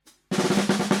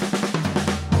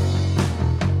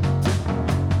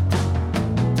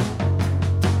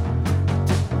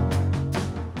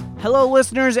Hello,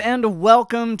 listeners, and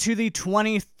welcome to the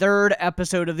 23rd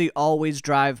episode of the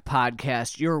AllWaysDrive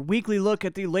podcast, your weekly look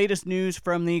at the latest news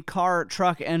from the car,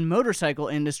 truck, and motorcycle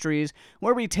industries,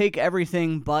 where we take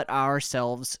everything but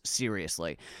ourselves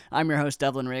seriously. I'm your host,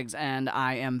 Devlin Riggs, and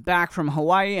I am back from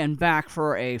Hawaii and back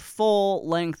for a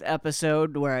full-length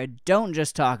episode where I don't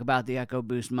just talk about the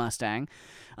EcoBoost Mustang.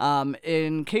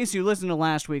 In case you listened to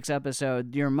last week's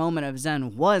episode, your moment of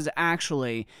zen was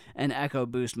actually an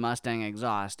EcoBoost Mustang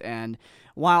exhaust, and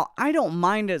while I don't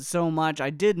mind it so much, I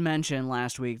did mention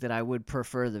last week that I would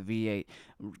prefer the V8.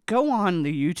 Go on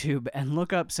the YouTube and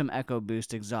look up some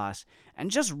EcoBoost exhaust,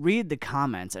 and just read the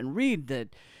comments, and read the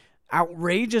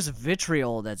outrageous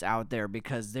vitriol that's out there,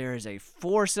 because there is a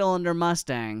 4-cylinder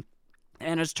Mustang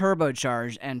and it's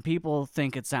turbocharged, and people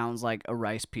think it sounds like a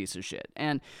rice piece of shit.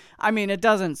 And, I mean, it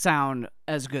doesn't sound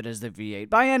as good as the V8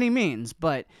 by any means,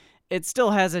 but it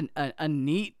still has a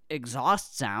neat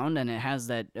exhaust sound, and it has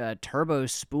that turbo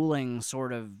spooling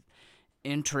sort of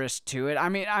interest to it. I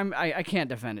mean, I can't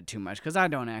defend it too much, because I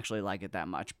don't actually like it that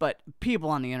much, but people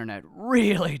on the internet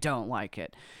really don't like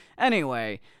it.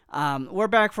 Anyway, we're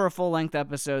back for a full-length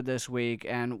episode this week,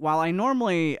 and while I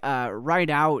normally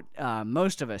write out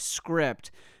most of a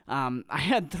script, I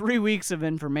had 3 weeks of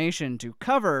information to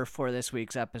cover for this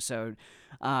week's episode,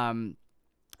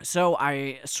 so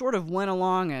I sort of went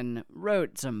along and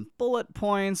wrote some bullet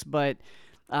points, but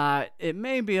it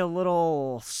may be a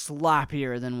little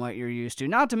sloppier than what you're used to,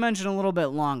 not to mention a little bit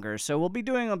longer, so we'll be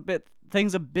doing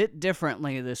things a bit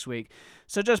differently this week.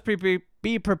 So just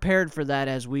be prepared for that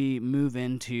as we move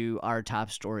into our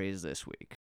top stories this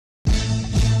week.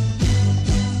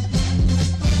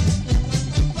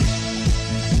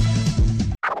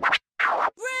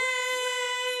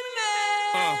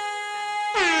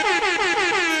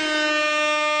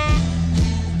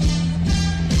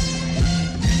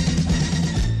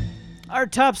 Our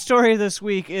top story this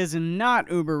week is not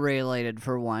Uber-related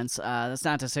for once. That's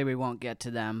not to say we won't get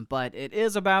to them, but it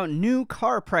is about new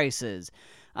car prices.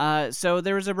 So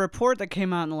there was a report that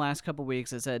came out in the last couple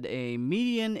weeks that said a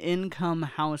median income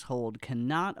household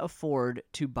cannot afford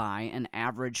to buy an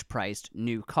average-priced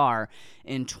new car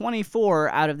in 24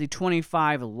 out of the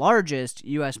 25 largest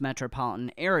U.S.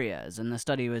 metropolitan areas, and the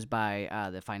study was by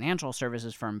the financial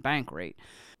services firm Bankrate.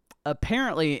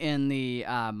 Apparently, in the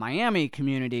Miami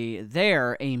community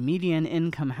there, a median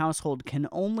income household can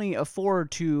only afford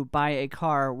to buy a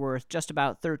car worth just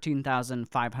about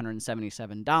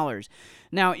 $13,577.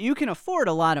 Now, you can afford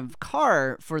a lot of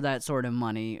car for that sort of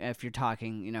money if you're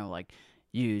talking, like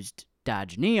used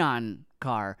Dodge Neon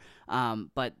car,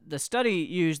 but the study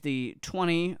used the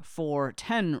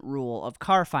 20-4-10 rule of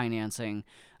car financing,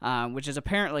 which is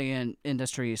apparently an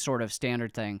industry sort of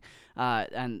standard thing,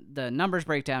 and the numbers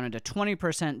break down into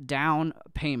 20% down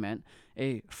payment,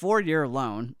 a 4-year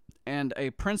loan, and a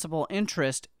principal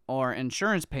interest or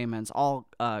insurance payments all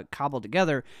cobbled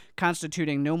together,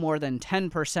 constituting no more than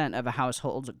 10% of a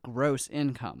household's gross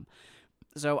income.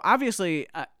 So obviously,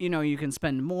 you can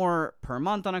spend more per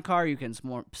month on a car. You can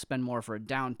spend more for a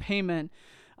down payment.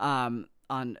 On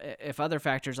if other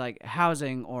factors like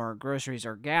housing or groceries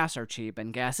or gas are cheap,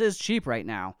 and gas is cheap right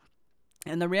now.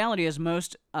 And the reality is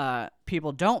most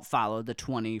people don't follow the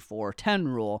 20-4-10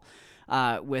 rule.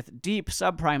 With deep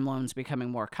subprime loans becoming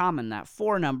more common, that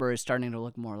 4 number is starting to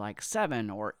look more like 7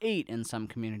 or 8 in some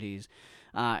communities.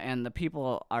 And the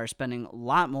people are spending a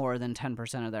lot more than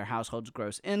 10% of their household's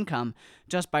gross income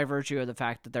just by virtue of the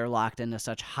fact that they're locked into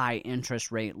such high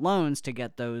interest rate loans to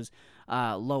get those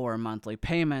lower monthly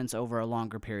payments over a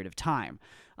longer period of time.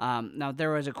 Now,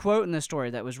 there was a quote in this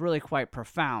story that was really quite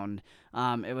profound.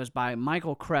 It was by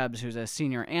Michael Krebs, who's a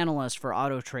senior analyst for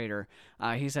AutoTrader.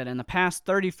 He said, in the past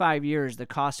 35 years, the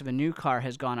cost of a new car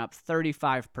has gone up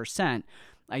 35%.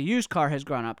 A used car has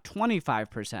gone up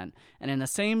 25%, and in the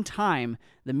same time,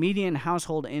 the median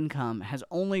household income has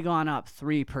only gone up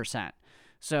 3%.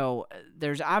 So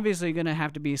there's obviously going to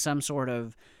have to be some sort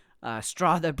of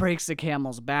straw that breaks the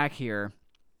camel's back here.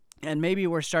 And maybe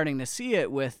we're starting to see it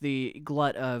with the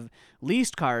glut of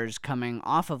leased cars coming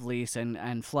off of lease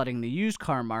and flooding the used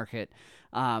car market.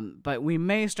 But we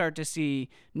may start to see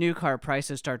new car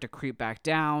prices start to creep back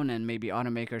down, and maybe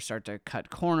automakers start to cut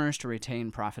corners to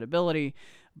retain profitability.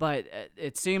 But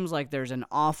it seems like there's an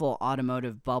awful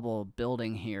automotive bubble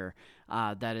building here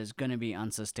that is going to be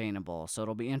unsustainable. So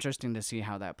it'll be interesting to see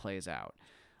how that plays out.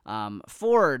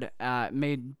 Ford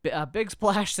made a big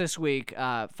splash this week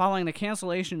following the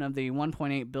cancellation of the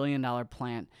 $1.8 billion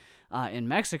plant in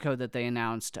Mexico that they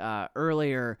announced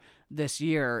earlier this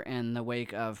year in the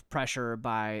wake of pressure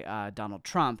by Donald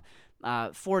Trump.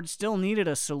 Ford still needed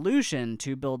a solution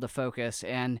to build the Focus,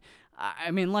 and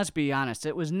I mean, let's be honest,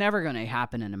 it was never going to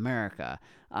happen in America.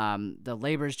 The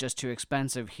labor's just too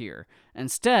expensive here.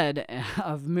 Instead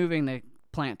of moving the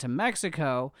plant to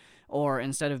Mexico, or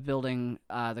instead of building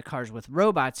the cars with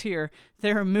robots here,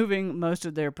 they're moving most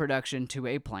of their production to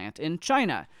a plant in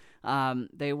China.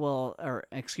 They will, or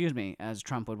excuse me, as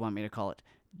Trump would want me to call it,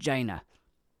 China.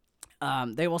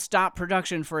 They will stop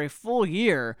production for a full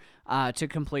year to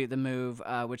complete the move,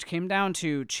 which came down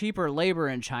to cheaper labor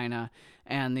in China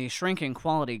and the shrinking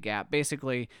quality gap.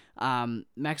 Basically,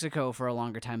 Mexico for a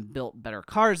longer time built better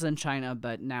cars than China,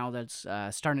 but now that's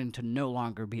starting to no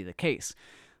longer be the case.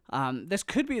 This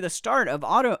could be the start of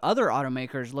other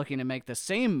automakers looking to make the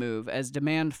same move as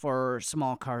demand for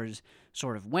small cars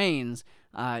sort of wanes.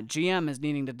 GM is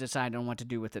needing to decide on what to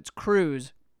do with its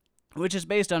Cruise, which is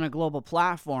based on a global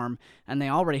platform, and they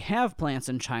already have plants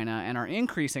in China and are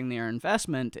increasing their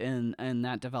investment in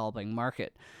that developing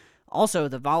market. Also,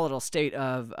 the volatile state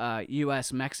of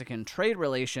U.S.-Mexican trade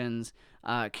relations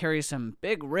carries some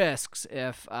big risks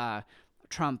if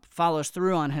Trump follows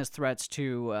through on his threats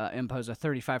to impose a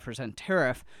 35%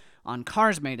 tariff on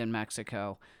cars made in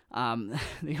Mexico.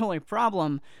 The only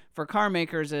problem for car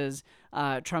makers is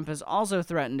Trump has also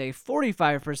threatened a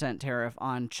 45% tariff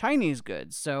on Chinese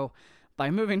goods. So by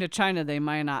moving to China, they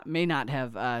may not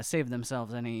have saved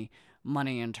themselves any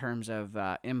money in terms of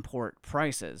import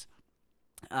prices.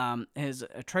 His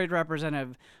trade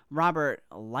representative, Robert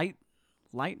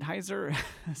Lighthizer,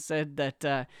 said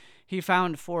that he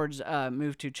found Ford's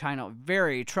move to China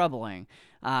very troubling,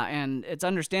 and it's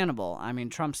understandable. I mean,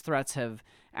 Trump's threats have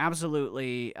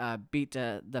absolutely beat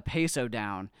the peso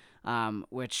down,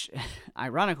 which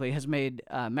ironically has made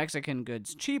Mexican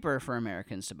goods cheaper for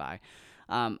Americans to buy.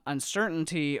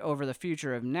 Uncertainty over the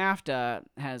future of NAFTA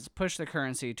has pushed the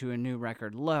currency to a new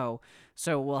record low,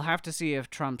 so we'll have to see if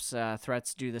Trump's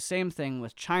threats do the same thing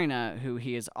with China, who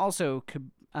he has also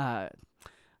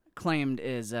claimed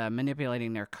is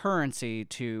manipulating their currency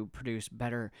to produce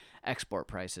better export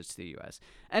prices to the U.S.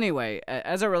 Anyway,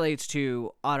 as it relates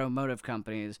to automotive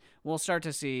companies, we'll start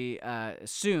to see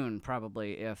soon,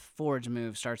 probably, if Ford's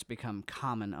move starts to become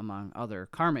common among other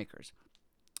car makers.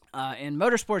 In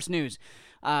motorsports news,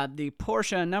 the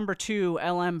Porsche number 2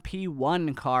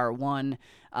 LMP1 car won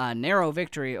a narrow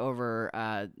victory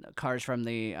over cars from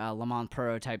the Le Mans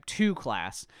Prototype 2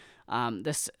 class.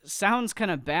 This sounds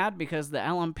kind of bad because the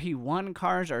LMP1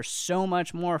 cars are so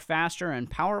much more faster and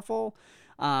powerful,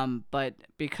 but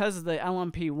because the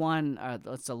LMP1,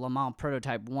 that's the Le Mans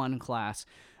Prototype 1 class,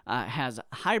 has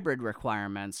hybrid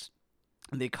requirements,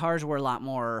 the cars were a lot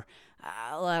more,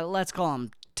 let's call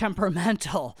them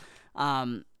temperamental.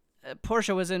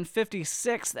 Porsche was in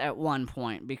 56th at one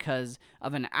point because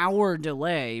of an hour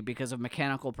delay because of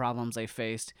mechanical problems they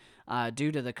faced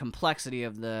due to the complexity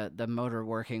of the motor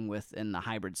working within the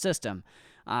hybrid system.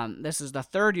 This is the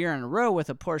third year in a row with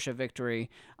a Porsche victory,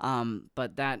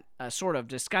 but that sort of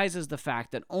disguises the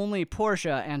fact that only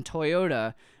Porsche and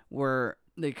Toyota were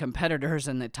the competitors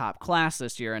in the top class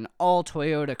this year, and all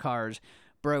Toyota cars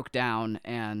broke down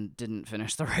and didn't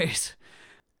finish the race.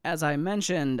 As I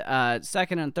mentioned,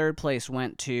 second and third place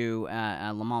went to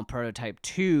Le Mans Prototype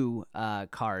 2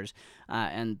 cars,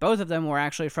 and both of them were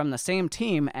actually from the same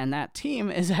team, and that team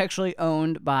is actually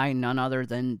owned by none other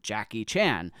than Jackie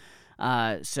Chan.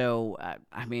 I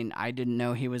mean, I didn't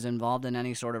know he was involved in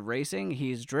any sort of racing.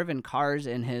 He's driven cars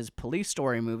in his Police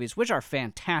Story movies, which are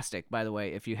fantastic, by the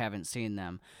way, if you haven't seen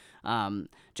them.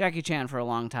 Jackie Chan for a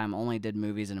long time only did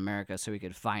movies in America so he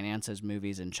could finance his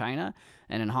movies in China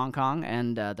and in Hong Kong,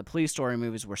 and the Police Story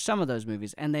movies were some of those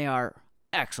movies, and they are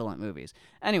excellent movies.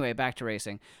 Anyway, back to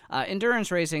racing.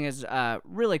 Endurance racing is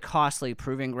really costly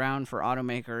proving ground for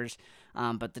automakers,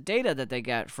 but the data that they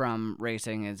get from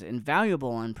racing is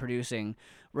invaluable in producing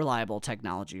reliable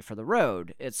technology for the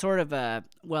road. It's sort of a,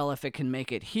 well, if it can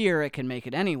make it here, it can make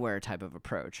it anywhere type of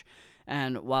approach.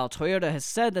 And while Toyota has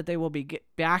said that they will be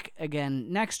back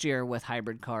again next year with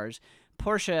hybrid cars,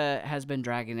 Porsche has been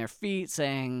dragging their feet,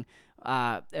 saying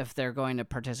if they're going to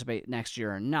participate next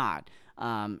year or not.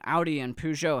 Audi and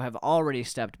Peugeot have already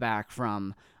stepped back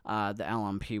from the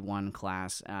LMP1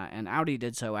 class, and Audi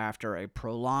did so after a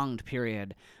prolonged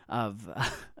period of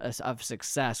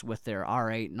success with their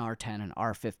R8 and R10 and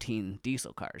R15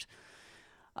 diesel cars.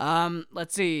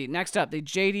 Let's see. Next up, the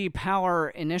J.D. Power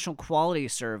Initial Quality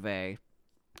Survey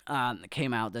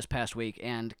came out this past week,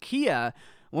 and Kia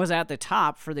was at the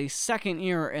top for the second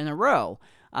year in a row,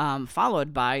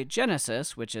 followed by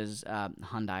Genesis, which is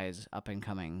Hyundai's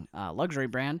up-and-coming luxury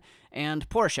brand, and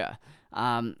Porsche.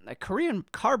 Korean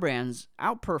car brands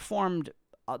outperformed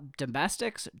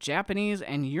domestics, Japanese,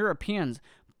 and Europeans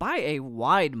by a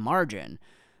wide margin.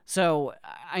 So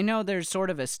I know there's sort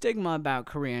of a stigma about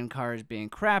Korean cars being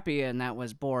crappy, and that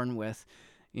was born with,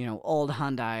 old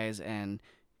Hyundais and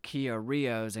Kia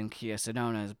Rios and Kia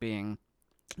Sedonas being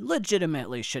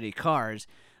legitimately shitty cars.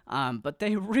 But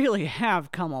they really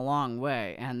have come a long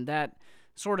way, and that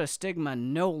sort of stigma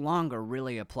no longer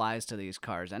really applies to these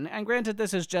cars. And granted,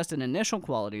 this is just an initial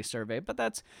quality survey, but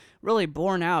that's really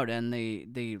borne out in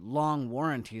the long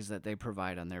warranties that they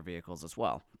provide on their vehicles as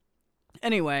well.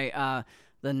 Anyway,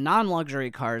 the non-luxury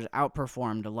cars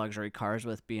outperformed luxury cars,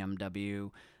 with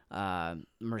BMW,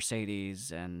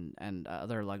 Mercedes, and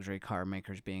other luxury car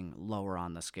makers being lower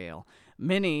on the scale.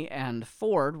 Mini and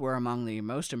Ford were among the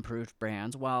most improved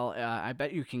brands, while I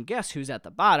bet you can guess who's at the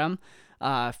bottom.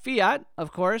 Fiat,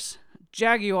 of course,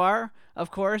 Jaguar, of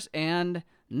course, and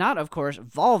not, of course,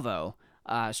 Volvo,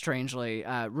 strangely,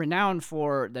 renowned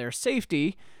for their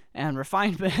safety and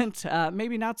refinement,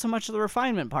 maybe not so much the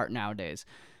refinement part nowadays.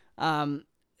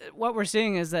 What we're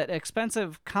seeing is that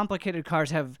expensive, complicated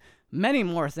cars have many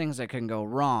more things that can go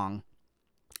wrong.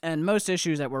 And most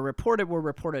issues that were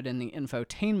reported in the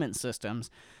infotainment systems,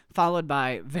 followed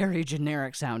by very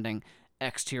generic sounding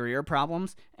exterior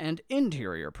problems and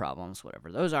interior problems,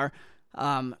 whatever those are.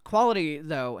 Quality,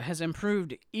 though, has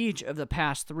improved each of the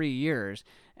past 3 years,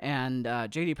 and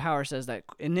J.D. Power says that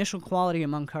initial quality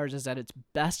among cars is at its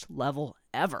best level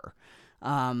ever,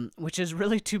 which is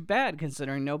really too bad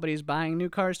considering nobody's buying new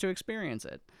cars to experience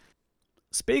it.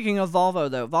 Speaking of Volvo,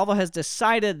 though, Volvo has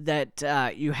decided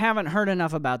that you haven't heard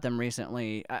enough about them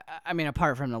recently. I mean,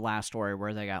 apart from the last story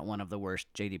where they got one of the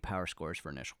worst J.D. Power scores for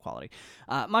initial quality.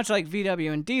 Much like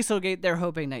VW and Dieselgate, they're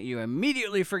hoping that you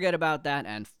immediately forget about that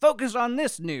and focus on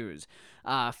this news.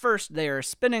 First, they are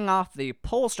spinning off the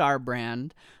Polestar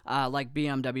brand, like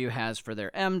BMW has for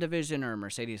their M division or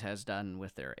Mercedes has done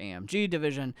with their AMG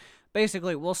division.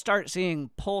 Basically, we'll start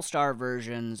seeing Polestar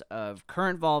versions of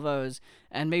current Volvos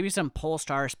and maybe some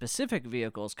Polestar-specific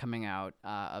vehicles coming out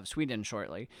of Sweden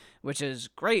shortly, which is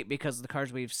great because the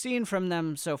cars we've seen from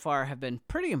them so far have been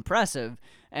pretty impressive,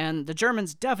 and the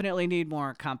Germans definitely need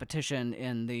more competition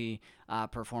in the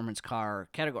performance car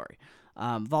category.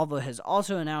 Volvo has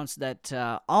also announced that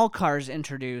all cars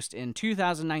introduced in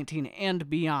 2019 and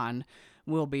beyond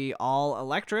will be all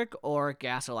electric or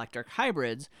gas-electric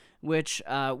hybrids, which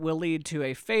will lead to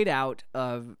a fade-out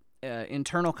of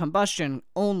internal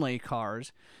combustion-only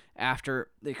cars after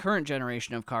the current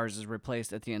generation of cars is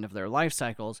replaced at the end of their life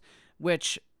cycles,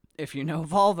 which, if you know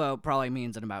Volvo, probably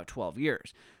means in about 12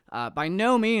 years. By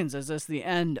no means is this the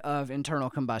end of internal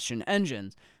combustion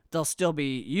engines. They'll still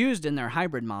be used in their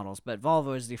hybrid models, but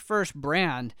Volvo is the first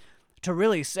brand to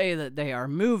really say that they are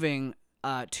moving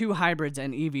to hybrids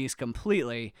and EVs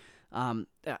completely,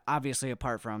 obviously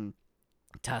apart from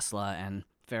Tesla and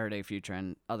Faraday Future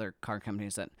and other car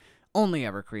companies that only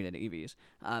ever created EVs.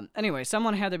 Anyway,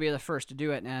 someone had to be the first to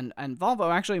do it, and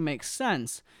Volvo actually makes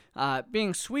sense.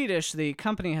 Being Swedish, the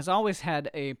company has always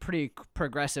had a pretty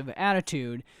progressive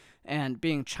attitude, and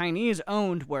being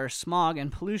Chinese-owned, where smog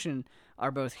and pollution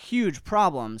are both huge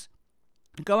problems,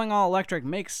 going all electric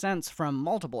makes sense from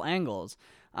multiple angles,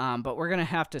 but we're going to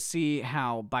have to see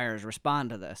how buyers respond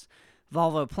to this.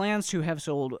 Volvo plans to have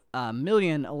sold 1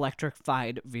 million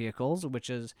electrified vehicles, which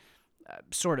is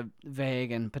sort of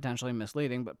vague and potentially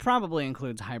misleading, but probably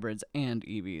includes hybrids and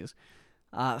EVs.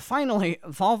 Finally,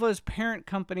 Volvo's parent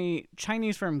company,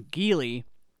 Chinese firm Geely,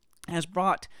 has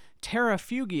brought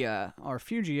Terrafugia, or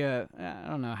Fugia, I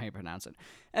don't know how you pronounce it.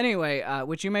 Anyway,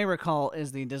 which you may recall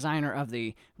is the designer of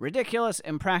the ridiculous,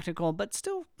 impractical, but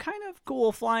still kind of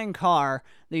cool flying car,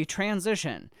 the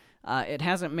Transition. It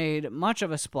hasn't made much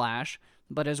of a splash,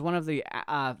 but is one of the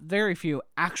very few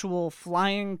actual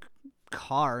flying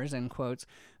cars, in quotes,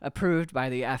 approved by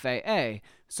the FAA.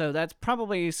 So that's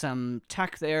probably some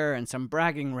tech there and some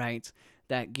bragging rights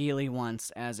that Geely wants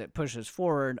as it pushes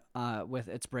forward with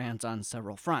its brands on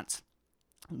several fronts.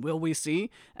 Will we see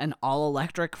an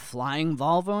all-electric flying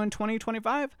Volvo in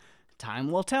 2025?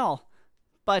 Time will tell.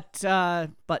 But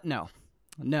no.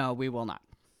 No, we will not.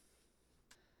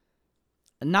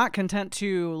 Not content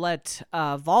to let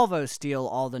Volvo steal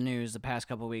all the news the past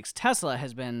couple weeks, Tesla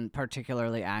has been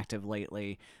particularly active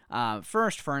lately.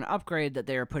 First, for an upgrade that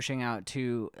they are pushing out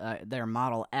to their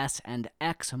Model S and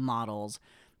X models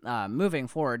moving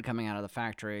forward coming out of the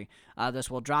factory.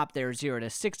 This will drop their 0 to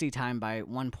 60 time by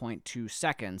 1.2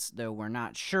 seconds, though we're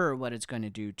not sure what it's going to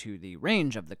do to the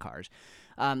range of the cars.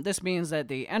 This means that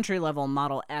the entry-level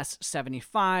Model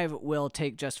S75 will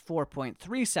take just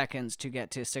 4.3 seconds to get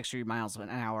to 60 miles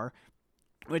an hour,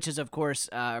 which is, of course,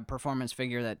 a performance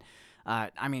figure that,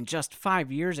 just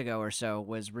 5 years ago or so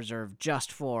was reserved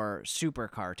just for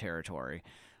supercar territory.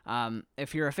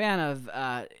 If you're a fan of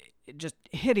just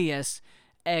hideous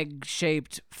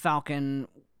egg-shaped falcon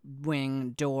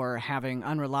wing door having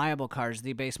unreliable cars,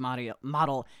 the base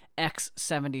model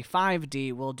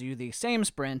X75D will do the same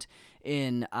sprint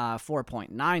in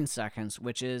 4.9 seconds,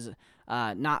 which is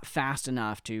not fast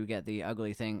enough to get the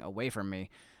ugly thing away from me.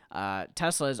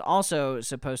 Tesla is also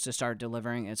supposed to start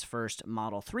delivering its first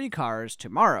Model 3 cars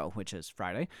tomorrow, which is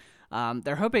Friday.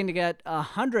 They're hoping to get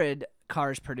 100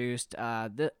 cars produced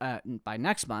by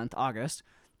next month, August,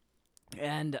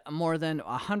 and more than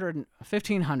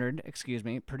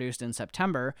 1,500, produced in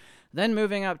September, then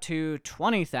moving up to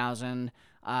 20,000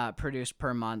 produced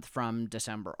per month from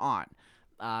December on.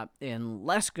 In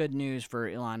less good news for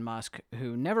Elon Musk,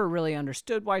 who never really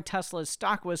understood why Tesla's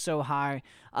stock was so high,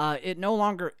 it no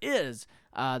longer is.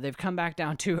 They've come back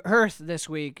down to earth this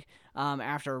week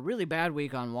after a really bad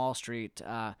week on Wall Street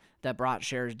that brought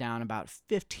shares down about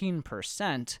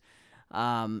 15%.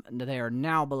 They are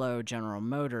now below General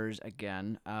Motors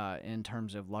again in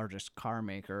terms of largest car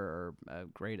maker or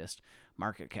greatest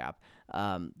market cap.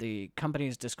 The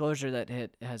company's disclosure that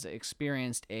it has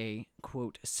experienced a,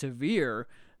 quote, severe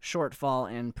shortfall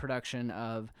in production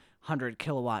of 100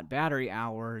 kilowatt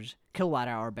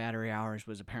hour battery hours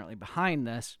was apparently behind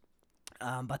this.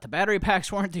 But the battery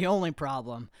packs weren't the only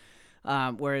problem.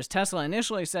 Whereas Tesla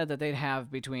initially said that they'd have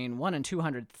between 100,000 and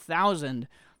 200,000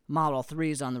 Model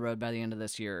 3s on the road by the end of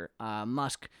this year,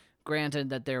 Musk granted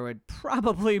that there would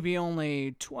probably be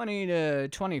only 20 to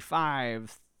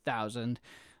 25,000,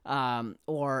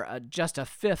 or just a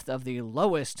fifth of the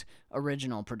lowest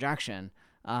original projection.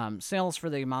 Sales for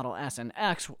the Model S and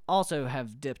X also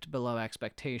have dipped below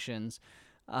expectations,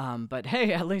 but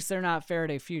hey, at least they're not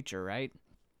Faraday Future, right?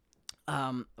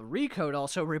 Recode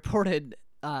also reported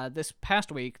this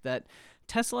past week that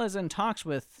Tesla is in talks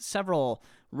with several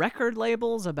record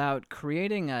labels about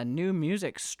creating a new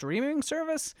music streaming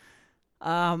service.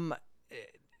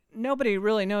 Nobody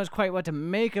really knows quite what to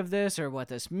make of this or what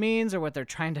this means or what they're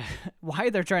trying to, why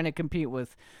they're trying to compete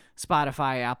with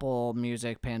Spotify, Apple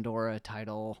Music, Pandora,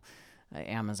 Tidal,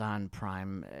 Amazon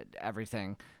Prime,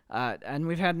 everything. And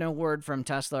we've had no word from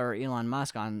Tesla or Elon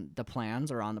Musk on the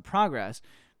plans or on the progress.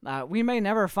 We may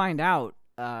never find out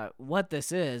what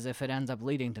this is if it ends up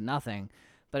leading to nothing,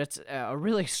 but it's a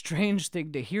really strange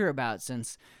thing to hear about,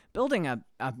 since building a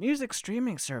music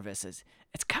streaming service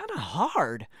it's kind of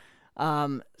hard.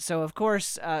 So of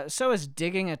course, so is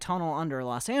digging a tunnel under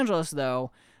Los Angeles, though,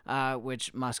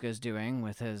 which Musk is doing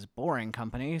with his boring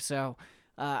company. So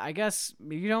I guess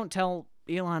you don't tell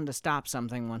Elon to stop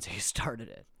something once he started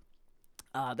it.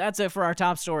 That's it for our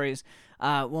top stories.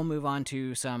 We'll move on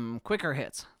to some quicker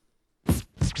hits.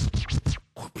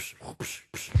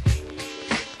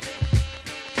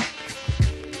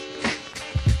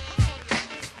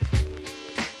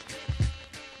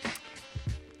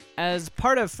 As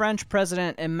part of French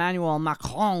President Emmanuel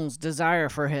Macron's desire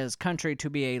for his country to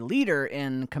be a leader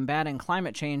in combating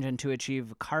climate change and to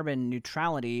achieve carbon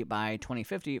neutrality by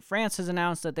 2050, France has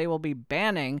announced that they will be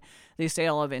banning the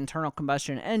sale of internal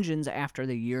combustion engines after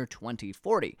the year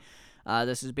 2040.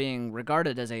 This is being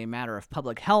regarded as a matter of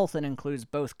public health and includes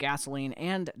both gasoline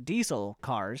and diesel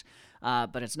cars,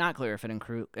 but it's not clear if it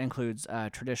includes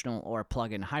traditional or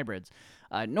plug-in hybrids.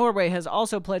 Norway has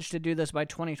also pledged to do this by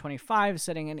 2025,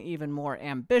 setting an even more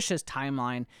ambitious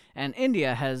timeline, and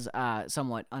India has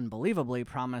somewhat unbelievably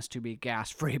promised to be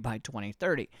gas-free by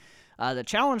 2030. The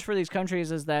challenge for these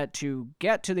countries is that to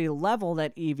get to the level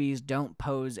that EVs don't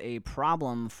pose a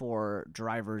problem for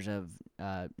drivers of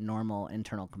normal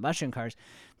internal combustion cars,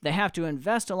 they have to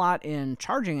invest a lot in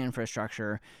charging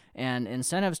infrastructure and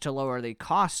incentives to lower the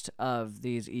cost of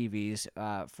these EVs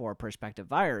for prospective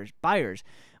buyers,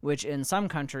 which in some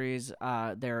countries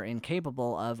they're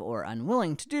incapable of or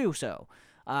unwilling to do so.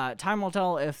 Time will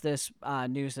tell if this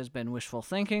news has been wishful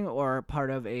thinking or part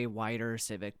of a wider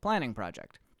civic planning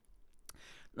project.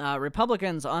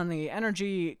 Republicans on the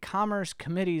Energy Commerce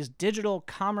Committee's Digital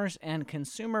Commerce and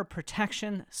Consumer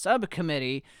Protection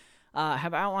Subcommittee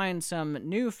have outlined some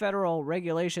new federal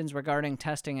regulations regarding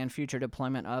testing and future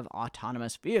deployment of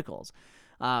autonomous vehicles.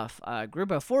 A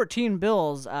group of 14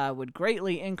 bills would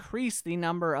greatly increase the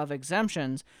number of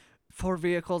exemptions for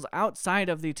vehicles outside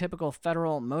of the typical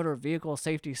federal motor vehicle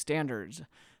safety standards.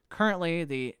 Currently,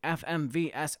 the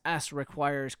FMVSS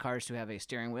requires cars to have a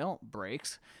steering wheel,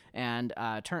 brakes, and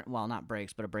not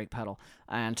brakes, but a brake pedal,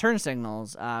 and turn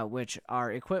signals, which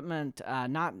are equipment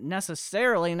not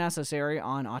necessarily necessary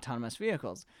on autonomous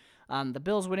vehicles. The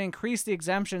bills would increase the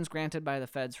exemptions granted by the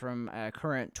feds from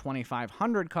current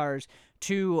 2,500 cars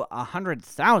to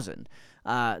 100,000.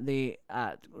 The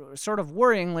sort of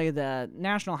worryingly, the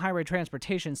National Highway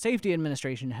Transportation Safety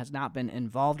Administration has not been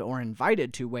involved or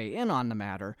invited to weigh in on the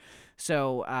matter.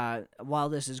 So while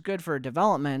this is good for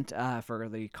development for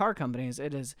the car companies,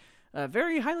 it is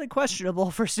very highly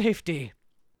questionable for safety.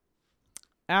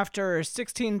 After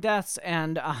 16 deaths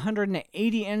and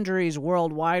 180 injuries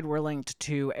worldwide were linked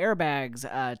to airbags,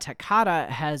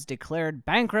 Takata has declared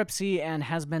bankruptcy and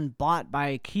has been bought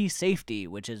by Key Safety,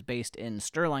 which is based in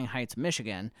Sterling Heights,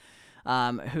 Michigan,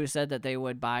 who said that they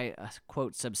would buy,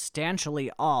 quote,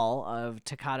 substantially all of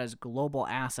Takata's global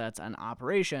assets and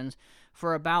operations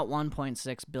for about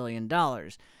 $1.6 billion.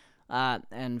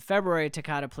 In February,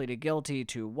 Takata pleaded guilty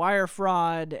to wire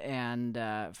fraud and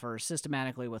for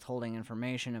systematically withholding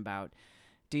information about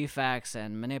defects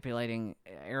and manipulating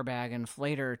airbag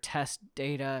inflator test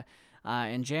data.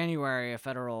 In January, a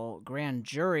federal grand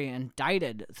jury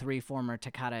indicted 3 former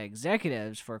Takata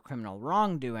executives for criminal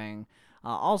wrongdoing,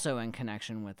 also in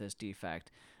connection with this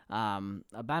defect.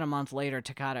 About a month later,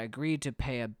 Takata agreed to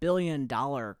pay $1 billion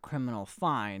criminal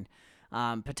fine.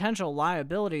 Potential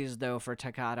liabilities, though, for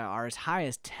Takata are as high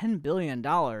as $10 billion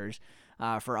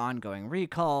for ongoing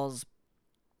recalls,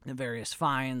 various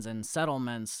fines, and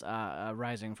settlements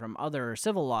arising from other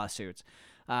civil lawsuits.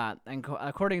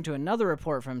 According to another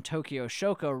report from Tokyo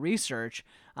Shoko Research,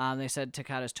 they said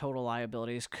Takata's total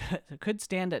liabilities could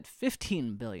stand at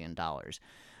 $15 billion.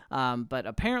 But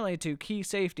apparently to Key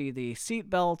Safety, the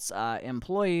seatbelts,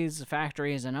 employees,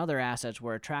 factories, and other assets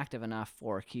were attractive enough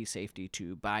for Key Safety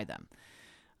to buy them.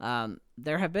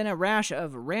 There have been a rash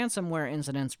of ransomware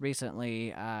incidents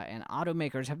recently, and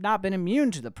automakers have not been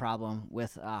immune to the problem,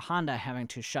 with Honda having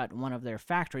to shut one of their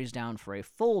factories down for a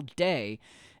full day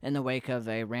in the wake of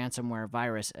a ransomware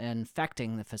virus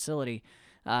infecting the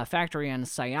factory in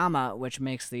Sayama, which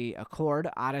makes the Accord,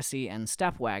 Odyssey, and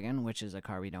Stepwagon, which is a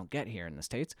car we don't get here in the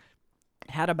States,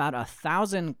 had about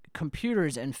 1,000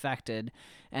 computers infected,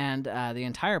 and the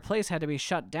entire place had to be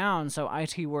shut down so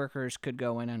IT workers could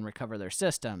go in and recover their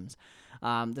systems.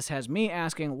 This has me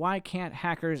asking, why can't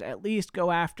hackers at least go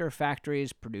after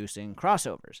factories producing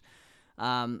crossovers?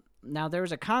 Now, there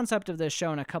was a concept of this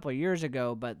shown a couple years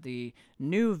ago, but the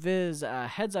new Viz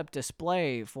heads-up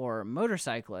display for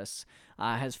motorcyclists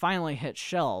has finally hit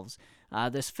shelves.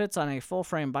 This fits on a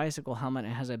full-frame bicycle helmet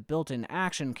and has a built-in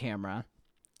action camera.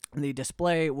 The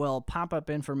display will pop up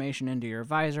information into your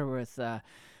visor with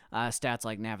stats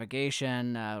like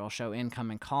navigation. It'll show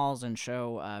incoming calls and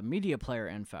show media player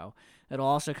info. It'll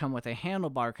also come with a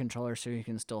handlebar controller so you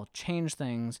can still change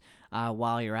things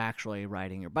while you're actually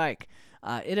riding your bike.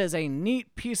 It is a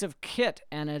neat piece of kit,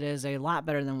 and it is a lot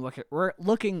better than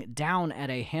looking down at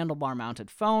a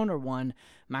handlebar-mounted phone or one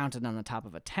mounted on the top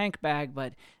of a tank bag,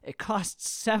 but it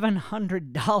costs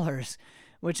 $700,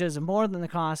 which is more than the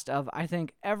cost of, I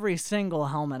think, every single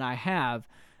helmet I have,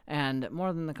 and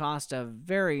more than the cost of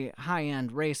very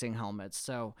high-end racing helmets.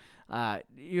 So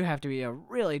you have to be a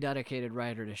really dedicated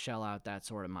rider to shell out that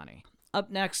sort of money. Up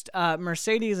next,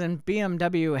 Mercedes and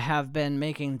BMW have been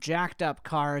making jacked-up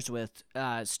cars with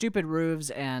stupid roofs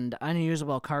and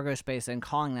unusable cargo space and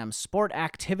calling them sport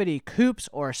activity coupes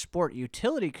or sport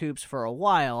utility coupes for a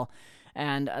while,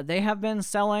 and they have been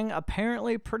selling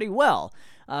apparently pretty well.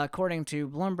 According to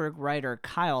Bloomberg writer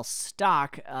Kyle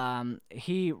Stock,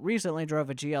 he recently drove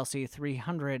a GLC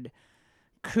 300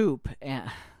 coupe, and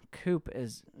coupe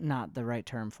is not the right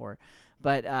term for it,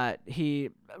 but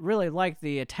he really liked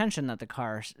the attention that the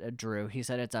car drew. He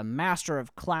said it's a master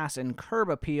of class in curb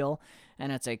appeal,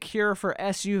 and it's a cure for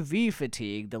SUV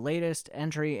fatigue, the latest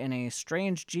entry in a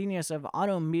strange genius of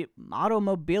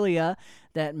automobilia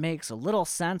that makes little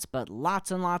sense but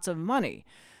lots and lots of money,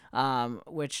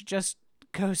 which just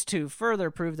goes to further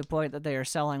prove the point that they are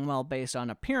selling well based on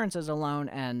appearances alone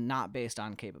and not based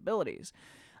on capabilities.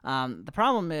 The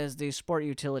problem is these sport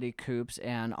utility coupes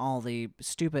and all the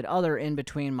stupid other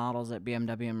in-between models that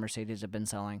BMW and Mercedes have been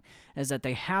selling is that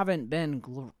they haven't been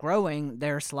growing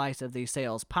their slice of the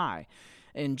sales pie.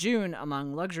 In June,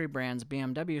 among luxury brands,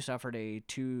 BMW suffered a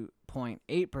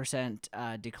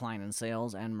 2.8% decline in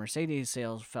sales, and Mercedes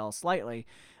sales fell slightly,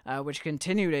 which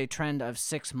continued a trend of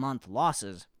 6-month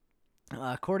losses.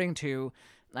 According to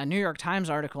a New York Times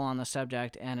article on the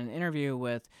subject and an interview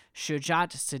with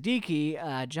Shujat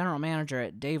Siddiqui, general manager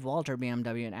at Dave Walter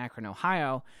BMW in Akron,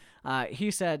 Ohio, he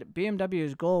said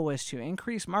BMW's goal was to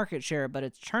increase market share, but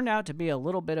it's turned out to be a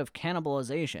little bit of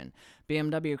cannibalization.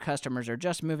 BMW customers are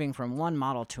just moving from one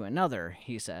model to another,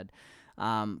 he said.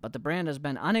 But the brand has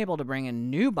been unable to bring in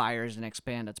new buyers and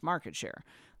expand its market share.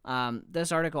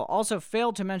 This article also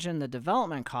failed to mention the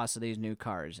development costs of these new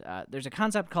cars. There's a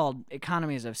concept called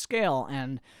economies of scale,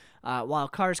 and While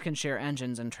cars can share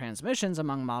engines and transmissions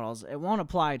among models, it won't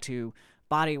apply to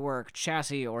bodywork,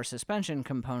 chassis, or suspension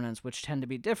components, which tend to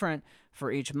be different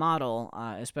for each model,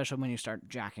 especially when you start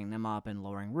jacking them up and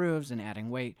lowering roofs and adding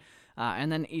weight.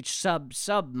 And then each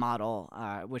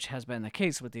sub-model, which has been the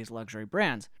case with these luxury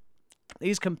brands.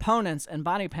 These components and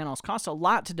body panels cost a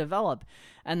lot to develop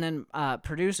and then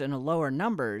produce in lower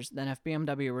numbers than if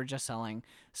BMW were just selling,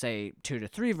 say, 2 to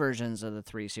 3 versions of the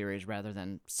 3 Series rather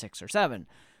than 6 or 7.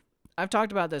 I've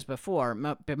talked about this before,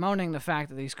 bemoaning the fact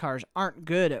that these cars aren't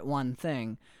good at one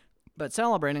thing, but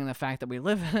celebrating the fact that we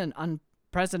live in an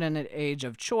unprecedented age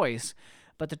of choice,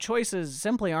 but the choices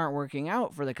simply aren't working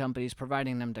out for the companies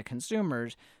providing them to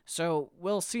consumers, so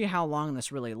we'll see how long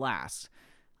this really lasts.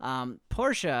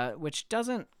 Porsche, which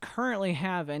doesn't currently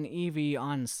have an EV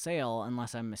on sale,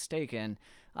 unless I'm mistaken,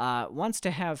 wants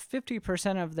to have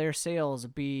 50% of their sales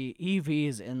be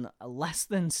EVs in less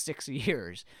than 6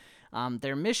 years.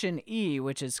 Their Mission E,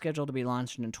 which is scheduled to be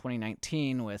launched in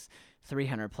 2019 with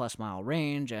 300-plus mile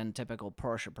range and typical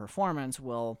Porsche performance,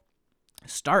 will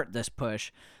start this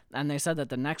push. And they said that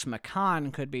the next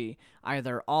Macan could be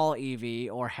either all EV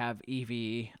or have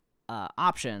EV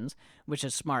options, which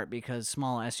is smart because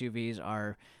small SUVs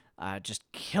are just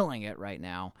killing it right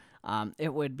now.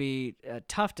 It would be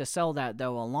tough to sell that,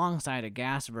 though, alongside a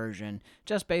gas version,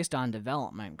 just based on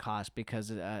development costs,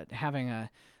 because having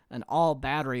an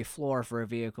all-battery floor for a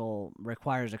vehicle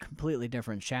requires a completely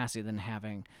different chassis than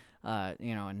having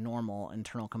a normal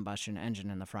internal combustion engine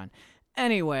in the front.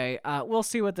 Anyway, we'll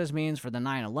see what this means for the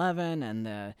 911 and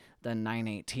the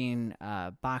 918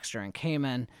 Boxster and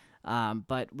Cayman.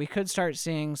 But we could start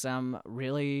seeing some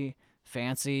really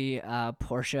fancy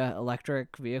Porsche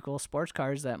electric vehicle sports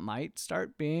cars that might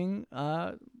start being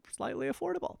slightly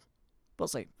affordable. We'll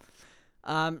see.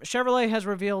 Chevrolet has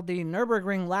revealed the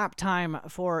Nürburgring lap time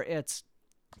for its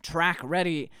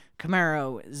track-ready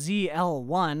Camaro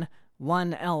ZL1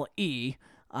 1LE.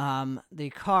 The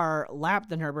car lapped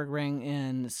the Nürburgring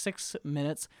in 6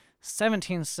 minutes,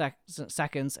 17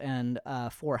 seconds, and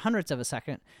 0.04 of a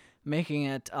second, making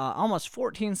it almost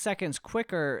 14 seconds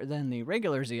quicker than the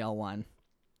regular ZL1.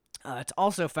 It's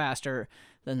also faster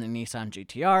than the Nissan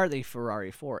GT-R, the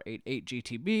Ferrari 488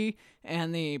 GTB,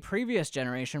 and the previous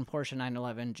generation Porsche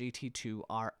 911 GT2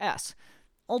 RS.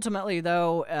 Ultimately,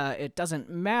 though, it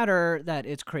doesn't matter that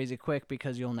it's crazy quick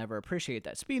because you'll never appreciate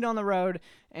that speed on the road,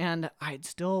 and I'd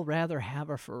still rather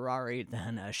have a Ferrari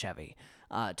than a Chevy.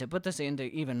 To put this into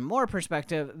even more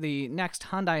perspective, the next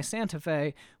Hyundai Santa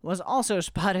Fe was also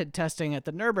spotted testing at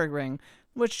the Nürburgring,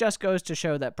 which just goes to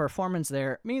show that performance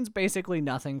there means basically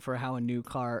nothing for how a new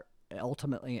car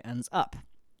ultimately ends up.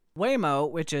 Waymo,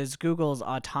 which is Google's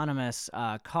autonomous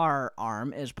car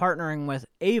arm, is partnering with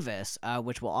Avis,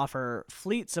 which will offer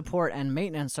fleet support and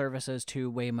maintenance services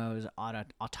to Waymo's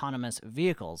autonomous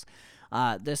vehicles.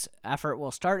 This effort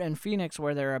will start in Phoenix,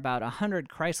 where there are about 100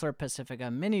 Chrysler Pacifica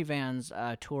minivans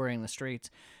touring the streets,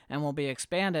 and will be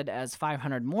expanded as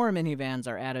 500 more minivans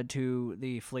are added to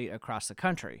the fleet across the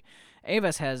country.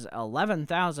 Avis has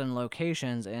 11,000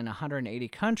 locations in 180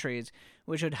 countries,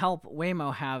 which would help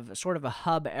Waymo have sort of a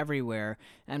hub everywhere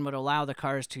and would allow the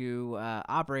cars to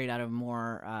operate out of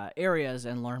more areas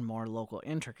and learn more local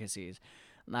intricacies.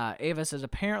 Avis is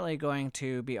apparently going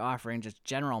to be offering just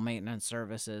general maintenance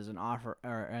services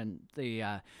and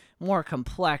the more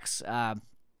complex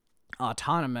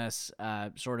autonomous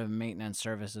sort of maintenance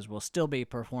services will still be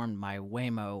performed by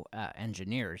Waymo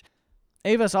engineers.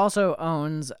 Avis also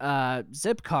owns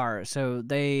Zipcar, so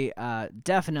they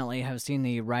definitely have seen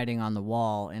the writing on the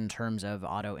wall in terms of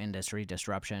auto industry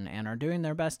disruption and are doing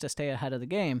their best to stay ahead of the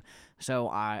game, so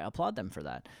I applaud them for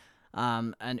that.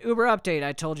 An Uber update,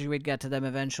 I told you we'd get to them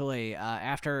eventually.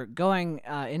 After going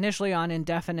initially on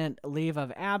indefinite leave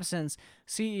of absence,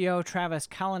 CEO Travis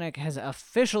Kalanick has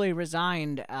officially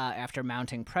resigned after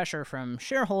mounting pressure from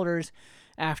shareholders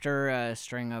after a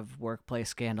string of workplace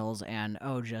scandals and,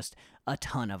 just a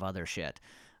ton of other shit.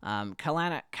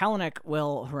 Kalanick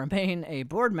will remain a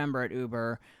board member at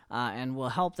Uber and will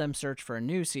help them search for a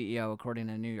new CEO, according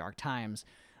to New York Times.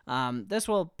 This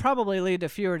will probably lead to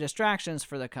fewer distractions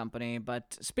for the company,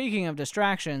 but speaking of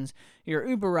distractions, your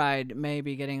Uber ride may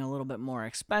be getting a little bit more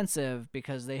expensive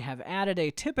because they have added a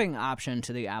tipping option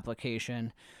to the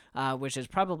application, which is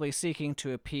probably seeking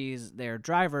to appease their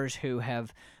drivers who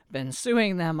have been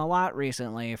suing them a lot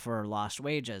recently for lost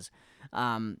wages.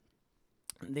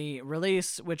 The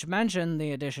release, which mentioned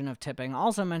the addition of tipping,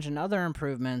 also mentioned other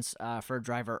improvements for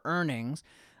driver earnings.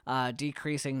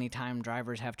 decreasing the time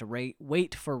drivers have to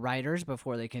wait for riders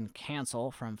before they can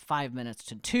cancel from 5 minutes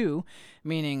to 2,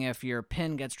 meaning if your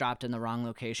pin gets dropped in the wrong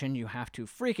location, you have to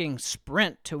freaking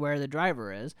sprint to where the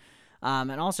driver is.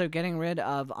 And also getting rid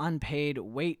of unpaid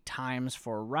wait times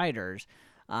for riders,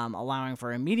 allowing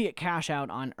for immediate cash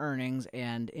out on earnings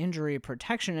and injury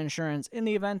protection insurance in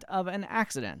the event of an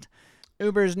accident.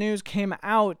 Uber's news came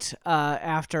out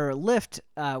after Lyft,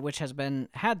 which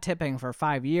had tipping for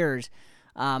 5 years,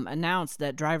 announced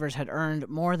that drivers had earned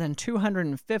more than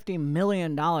 $250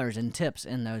 million in tips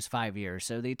in those 5 years.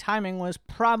 So the timing was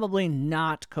probably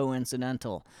not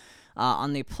coincidental.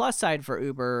 On the plus side for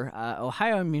Uber,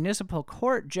 Ohio Municipal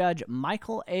Court Judge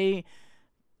Michael A.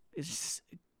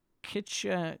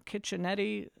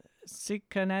 Ciccinetti,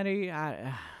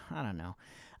 I don't know.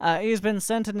 He's been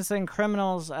sentencing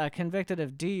criminals convicted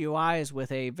of DUIs with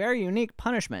a very unique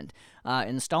punishment,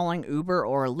 installing Uber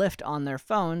or Lyft on their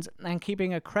phones and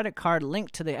keeping a credit card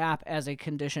linked to the app as a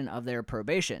condition of their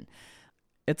probation.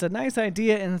 It's a nice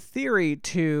idea in theory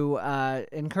to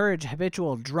encourage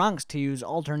habitual drunks to use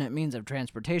alternate means of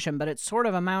transportation, but it sort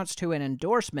of amounts to an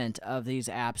endorsement of these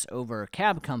apps over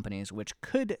cab companies, which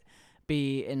could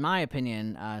be, in my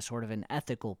opinion, sort of an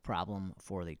ethical problem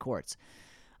for the courts.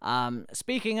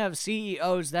 Speaking of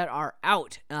CEOs that are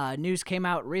out, news came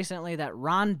out recently that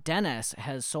Ron Dennis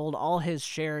has sold all his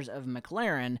shares of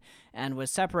McLaren and was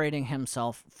separating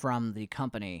himself from the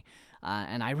company.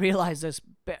 And I realize this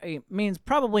means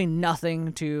probably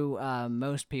nothing to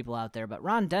most people out there, but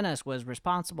Ron Dennis was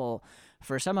responsible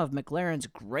for some of McLaren's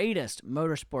greatest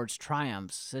motorsports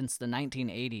triumphs since the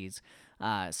 1980s,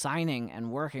 signing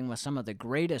and working with some of the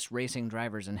greatest racing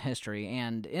drivers in history,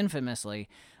 and infamously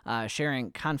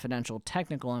sharing confidential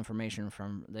technical information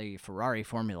from the Ferrari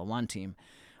Formula One team.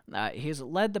 He's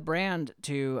led the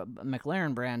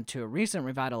McLaren brand to a recent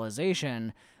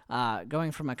revitalization,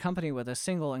 going from a company with a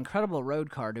single incredible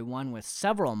road car to one with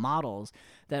several models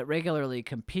that regularly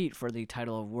compete for the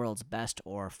title of world's best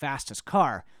or fastest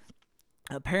car.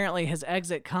 Apparently, his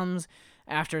exit comes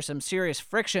after some serious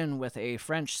friction with a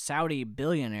French-Saudi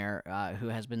billionaire who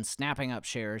has been snapping up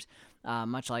shares,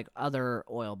 much like other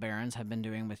oil barons have been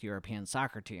doing with European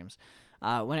soccer teams.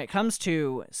 When it comes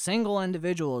to single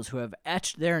individuals who have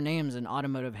etched their names in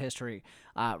automotive history,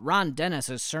 Ron Dennis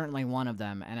is certainly one of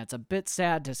them, and it's a bit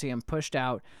sad to see him pushed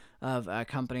out of a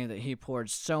company that he poured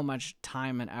so much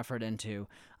time and effort into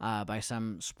by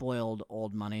some spoiled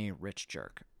old money rich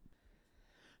jerk.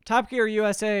 Top Gear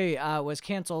USA was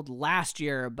canceled last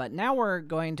year, but now we're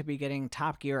going to be getting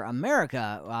Top Gear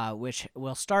America, which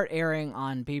will start airing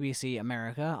on BBC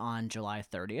America on July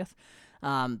 30th.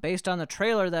 Based on the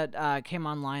trailer that came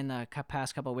online the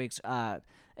past couple of weeks,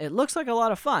 it looks like a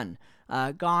lot of fun.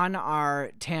 Gone are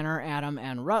Tanner, Adam,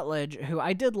 and Rutledge, who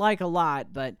I did like a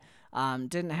lot, but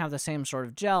didn't have the same sort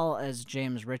of gel as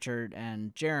James, Richard,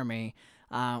 and Jeremy,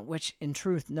 which in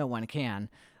truth no one can.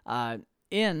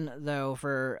 Though,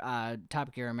 for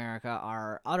Top Gear America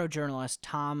are auto journalist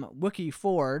Tom Wookie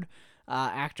Ford,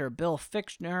 actor Bill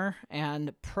Fichtner,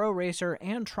 and pro racer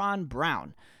Antron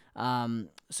Brown.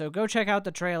 So go check out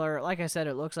the trailer. Like I said,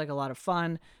 it looks like a lot of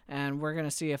fun, and we're going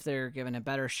to see if they're given a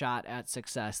better shot at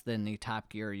success than the Top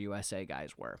Gear USA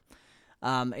guys were.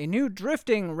 A new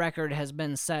drifting record has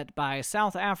been set by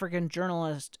South African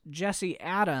journalist Jesse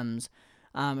Adams,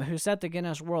 who set the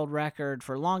Guinness World Record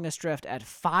for longest drift at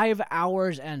 5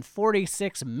 hours and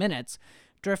 46 minutes,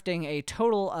 drifting a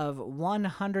total of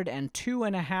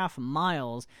 102.5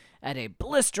 miles at a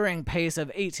blistering pace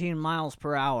of 18 miles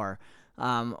per hour.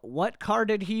 What car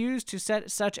did he use to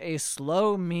set such a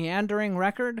slow, meandering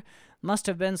record? Must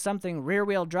have been something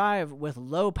rear-wheel drive with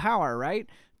low power, right?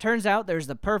 Turns out there's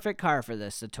the perfect car for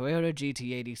this, the Toyota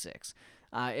GT86.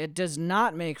 It does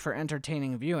not make for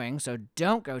entertaining viewing, so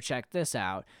don't go check this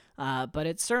out, but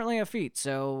it's certainly a feat,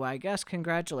 so I guess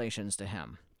congratulations to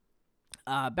him.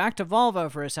 Back to Volvo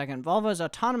for a second. Volvo's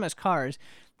autonomous cars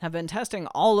have been testing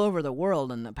all over the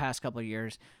world in the past couple of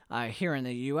years, here in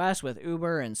the US with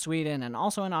Uber in Sweden, and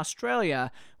also in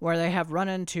Australia, where they have run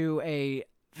into a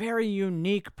very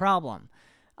unique problem.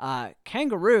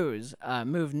 Kangaroos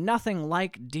move nothing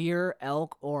like deer,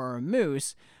 elk, or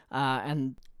moose,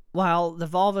 and while the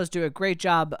Volvos do a great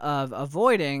job of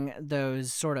avoiding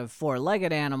those sort of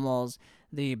four-legged animals,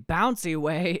 the bouncy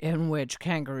way in which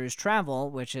kangaroos travel,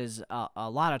 which is a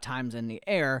lot of times in the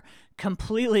air,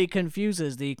 completely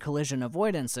confuses the collision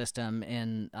avoidance system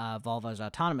in Volvo's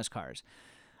autonomous cars.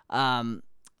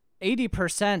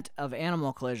 80% of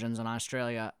animal collisions in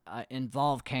Australia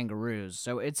involve kangaroos,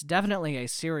 so it's definitely a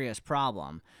serious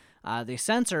problem. The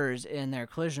sensors in their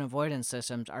collision avoidance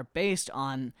systems are based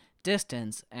on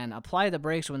distance and apply the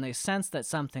brakes when they sense that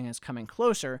something is coming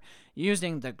closer,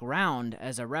 using the ground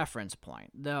as a reference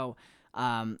point. Though,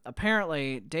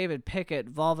 apparently, David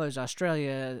Pickett, Volvo's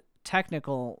Australia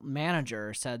technical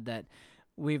manager, said that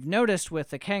we've noticed with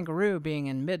the Kangaroo being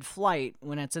in mid-flight,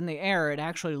 when it's in the air, it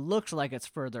actually looks like it's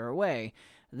further away.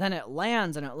 Then it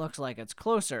lands and it looks like it's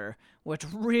closer, which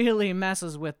really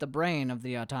messes with the brain of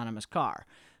the autonomous car.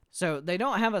 So they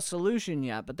don't have a solution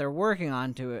yet, but they're working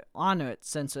on it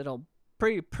since it'll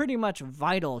pretty much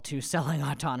vital to selling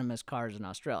autonomous cars in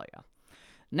Australia.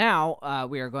 Now,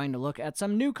 we are going to look at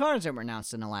some new cars that were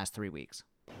announced in the last 3 weeks.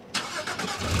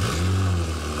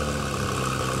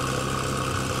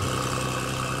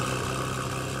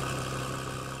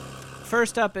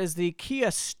 First up is the Kia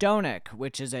Stonic,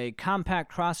 which is a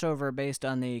compact crossover based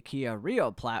on the Kia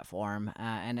Rio platform,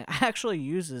 and it actually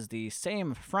uses the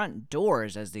same front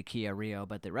doors as the Kia Rio,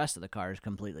 but the rest of the car is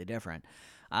completely different.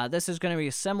 This is going to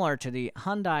be similar to the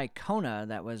Hyundai Kona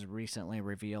that was recently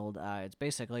revealed. It's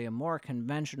basically a more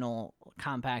conventional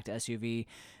compact SUV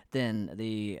than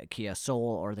the Kia Soul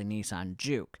or the Nissan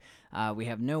Juke. We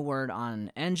have no word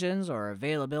on engines or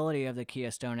availability of the Kia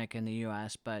Stonic in the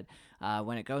U.S., but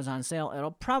when it goes on sale,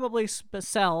 it'll probably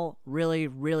sell really,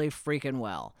 really freaking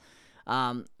well.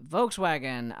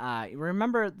 Volkswagen,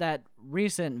 remember that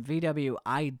recent VW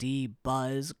ID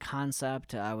Buzz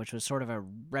concept, which was sort of a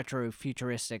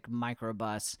retro-futuristic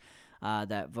microbus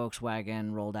that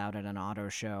Volkswagen rolled out at an auto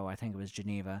show, I think it was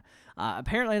Geneva.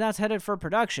 Apparently that's headed for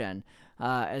production.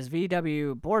 As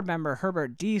VW board member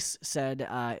Herbert Diess said,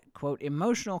 quote,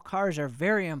 "Emotional cars are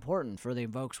very important for the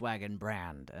Volkswagen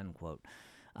brand," end quote.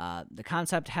 The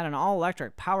concept had an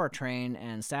all-electric powertrain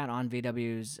and sat on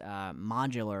VW's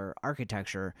modular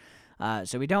architecture,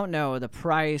 so we don't know the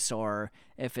price or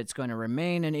if it's going to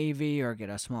remain an EV or get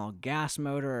a small gas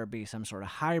motor or be some sort of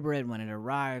hybrid when it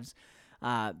arrives,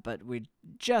 but we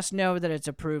just know that it's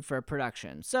approved for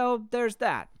production. So there's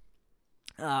that.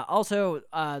 Also,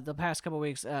 the past couple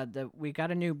weeks, we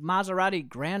got a new Maserati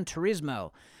Gran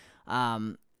Turismo.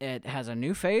 It has a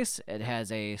new face, it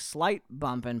has a slight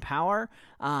bump in power,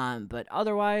 but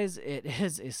otherwise it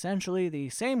is essentially the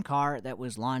same car that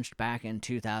was launched back in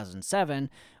 2007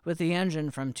 with the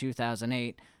engine from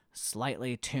 2008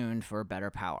 slightly tuned for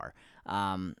better power.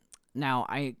 Now,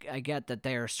 I get that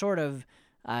they're sort of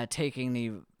taking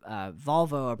the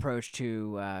Volvo approach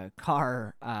to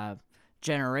car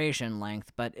generation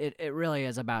length, but it really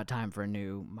is about time for a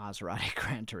new Maserati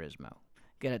Gran Turismo.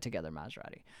 Get it together,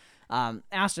 Maserati.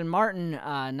 Aston Martin,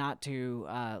 not to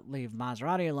leave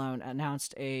Maserati alone,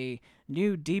 announced a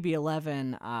new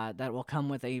DB11 that will come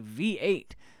with a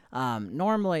V8.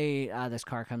 Normally, this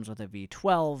car comes with a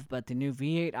V12, but the new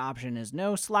V8 option is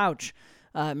no slouch.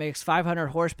 It makes 500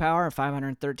 horsepower and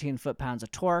 513 foot-pounds of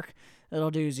torque.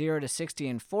 It'll do 0 to 60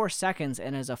 in 4 seconds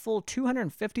and is a full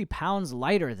 250 pounds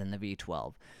lighter than the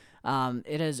V12.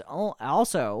 It is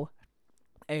also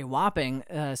a whopping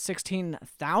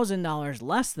 $16,000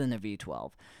 less than the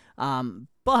V12.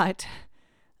 But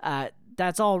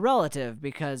that's all relative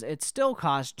because it still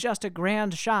costs just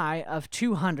 $1,000 shy of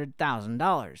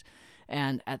 $200,000.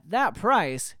 And at that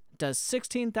price, does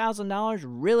 $16,000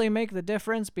 really make the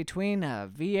difference between a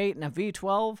V8 and a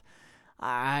V12?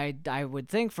 I would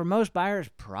think for most buyers,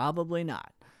 probably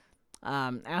not.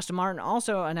 Aston Martin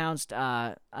also announced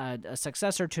a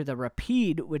successor to the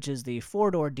Rapide, which is the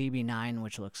four-door DB9,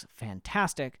 which looks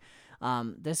fantastic.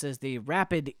 This is the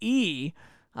Rapid E,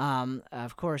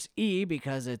 of course E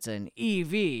because it's an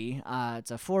EV.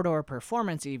 It's a four-door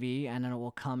performance EV, and it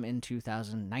will come in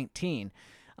 2019.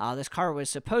 This car was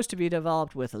supposed to be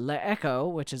developed with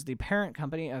LeEco, which is the parent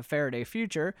company of Faraday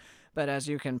Future, but as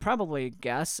you can probably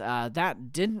guess,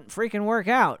 that didn't freaking work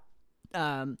out.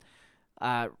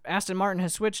 Aston Martin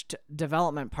has switched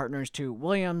development partners to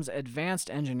Williams Advanced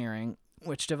Engineering,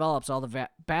 which develops all the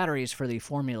batteries for the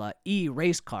Formula E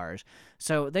race cars.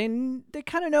 So they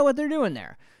kind of know what they're doing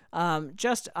there.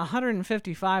 Just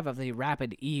 155 of the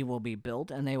Rapid E will be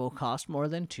built, and they will cost more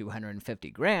than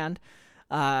 $250,000.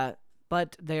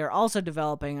 But they are also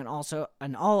developing an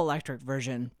all-electric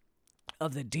version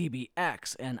of the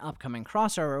DBX, an upcoming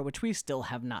crossover, which we still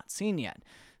have not seen yet.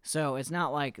 So it's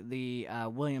not like the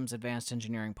Williams Advanced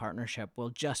Engineering partnership will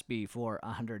just be for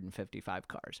 155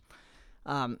 cars.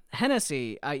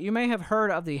 Hennessy, you may have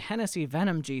heard of the Hennessy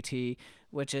Venom GT,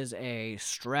 which is a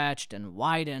stretched and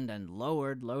widened and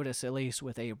lowered Lotus Elise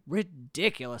with a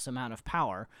ridiculous amount of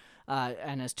power,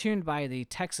 and is tuned by the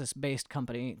Texas-based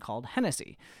company called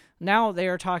Hennessy. Now they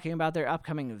are talking about their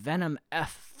upcoming Venom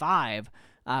F5,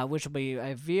 which will be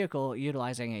a vehicle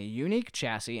utilizing a unique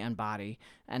chassis and body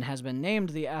and has been named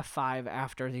the F5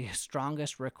 after the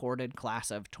strongest recorded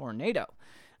class of tornado.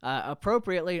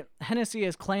 Appropriately, Hennessy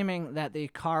is claiming that the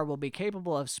car will be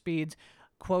capable of speeds,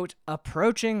 quote,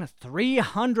 approaching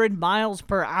 300 miles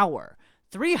per hour.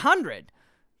 300!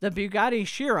 The Bugatti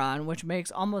Chiron, which makes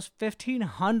almost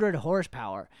 1,500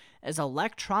 horsepower, is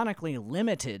electronically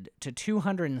limited to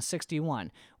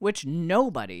 261, which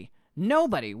nobody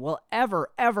will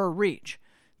ever reach.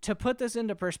 To put this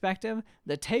into perspective,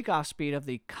 the takeoff speed of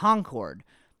the Concorde,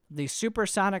 the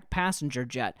supersonic passenger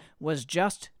jet, was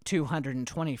just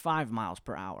 225 miles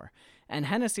per hour. And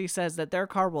Hennessy says that their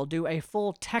car will do a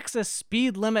full Texas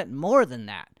speed limit more than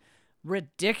that.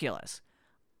 Ridiculous,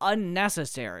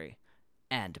 unnecessary,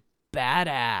 and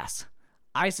badass.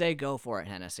 I say go for it,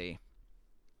 Hennessy.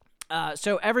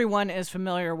 So everyone is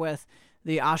familiar with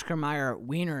the Oscar Mayer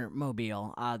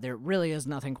Wienermobile. There really is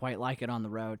nothing quite like it on the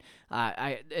road.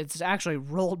 It's actually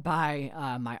rolled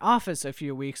by my office a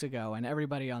few weeks ago, and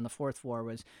everybody on the fourth floor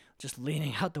was just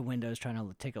leaning out the windows trying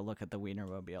to take a look at the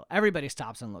Wienermobile. Everybody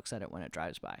stops and looks at it when it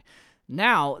drives by.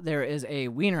 Now there is a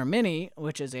Wiener Mini,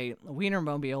 which is a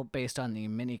Wienermobile based on the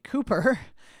Mini Cooper.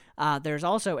 There's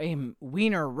also a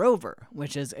Wiener Rover,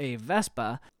 which is a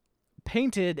Vespa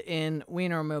painted in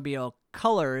Wienermobile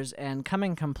colors and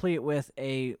coming complete with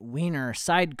a Wiener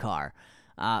sidecar.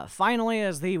 Finally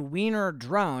is the Wiener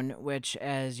Drone, which,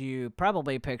 as you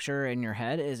probably picture in your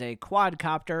head, is a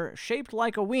quadcopter shaped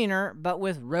like a wiener, but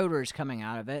with rotors coming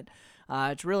out of it.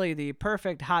 It's really the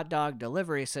perfect hot dog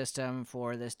delivery system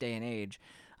for this day and age.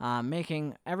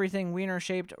 Making everything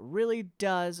wiener-shaped really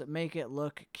does make it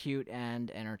look cute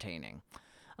and entertaining.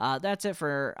 That's it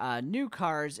for new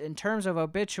cars. In terms of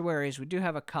obituaries, we do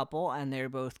have a couple, and they're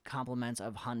both compliments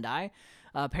of Hyundai.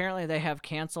 Apparently, they have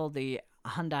canceled the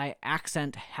Hyundai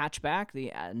Accent hatchback.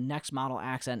 The next model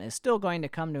Accent is still going to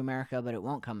come to America, but it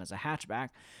won't come as a hatchback,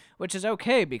 which is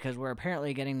okay because we're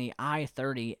apparently getting the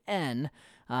i30N,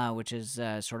 which is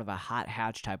sort of a hot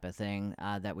hatch type of thing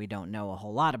that we don't know a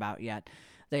whole lot about yet.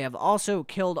 They have also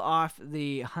killed off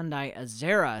the Hyundai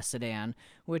Azera sedan,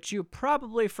 which you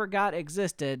probably forgot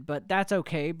existed, but that's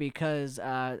okay because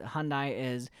Hyundai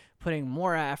is putting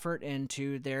more effort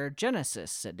into their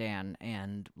Genesis sedan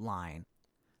and line.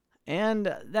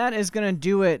 And that is going to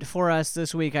do it for us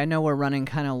this week. I know we're running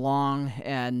kind of long,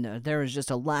 and there is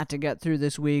just a lot to get through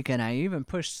this week, and I even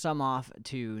pushed some off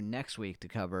to next week to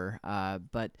cover.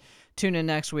 But tune in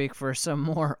next week for some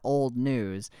more old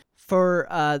news. For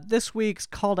this week's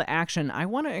call to action, I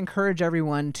want to encourage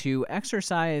everyone to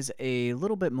exercise a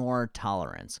little bit more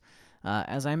tolerance.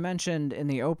 As I mentioned in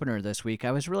the opener this week,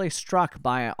 I was really struck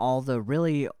by all the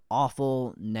really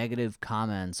awful negative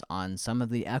comments on some of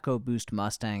the EcoBoost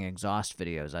Mustang exhaust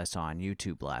videos I saw on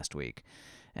YouTube last week.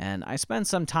 And I spent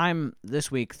some time this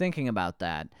week thinking about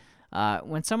that.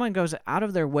 When someone goes out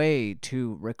of their way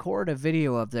to record a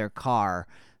video of their car,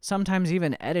 sometimes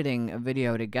even editing a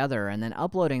video together and then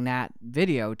uploading that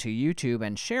video to YouTube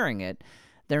and sharing it,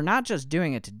 they're not just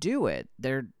doing it to do it.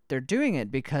 They're doing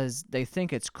it because they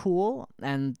think it's cool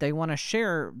and they want to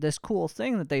share this cool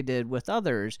thing that they did with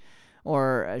others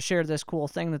or share this cool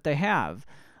thing that they have.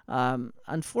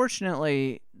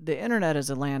 Unfortunately, the internet is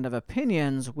a land of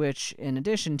opinions, which, in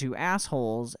addition to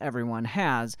assholes, everyone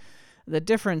has. The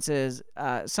difference is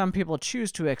some people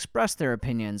choose to express their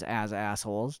opinions as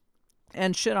assholes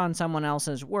and shit on someone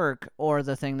else's work or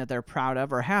the thing that they're proud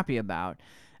of or happy about,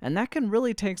 and that can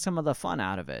really take some of the fun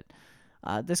out of it.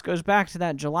 This goes back to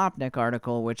that Jalopnik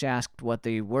article, which asked what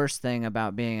the worst thing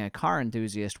about being a car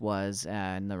enthusiast was,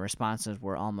 and the responses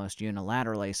were almost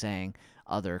unilaterally saying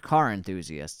other car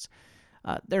enthusiasts.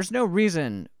 There's no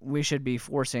reason we should be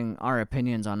forcing our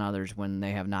opinions on others when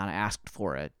they have not asked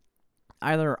for it,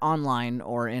 either online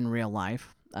or in real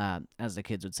life, as the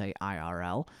kids would say,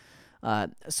 IRL.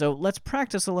 So let's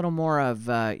practice a little more of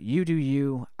you do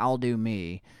you, I'll do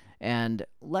me, and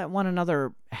let one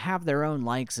another have their own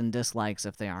likes and dislikes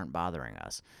if they aren't bothering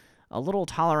us. A little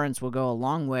tolerance will go a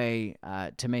long way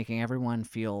to making everyone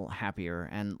feel happier,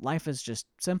 and life is just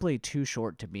simply too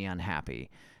short to be unhappy,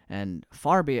 and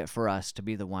far be it for us to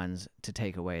be the ones to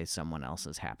take away someone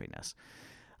else's happiness.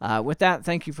 With that,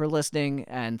 thank you for listening,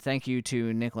 and thank you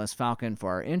to Nicholas Falcon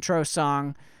for our intro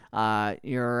song.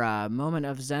 Your moment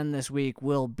of zen this week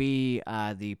will be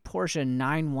the Porsche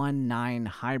 919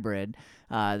 Hybrid.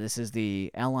 This is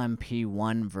the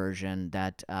LMP1 version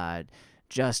that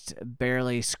just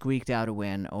barely squeaked out a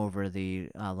win over the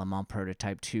Le Mans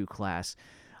Prototype 2 class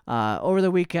over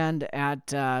the weekend at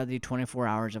the 24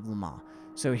 Hours of Le Mans.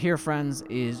 So here, friends,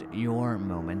 is your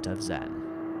moment of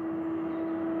zen.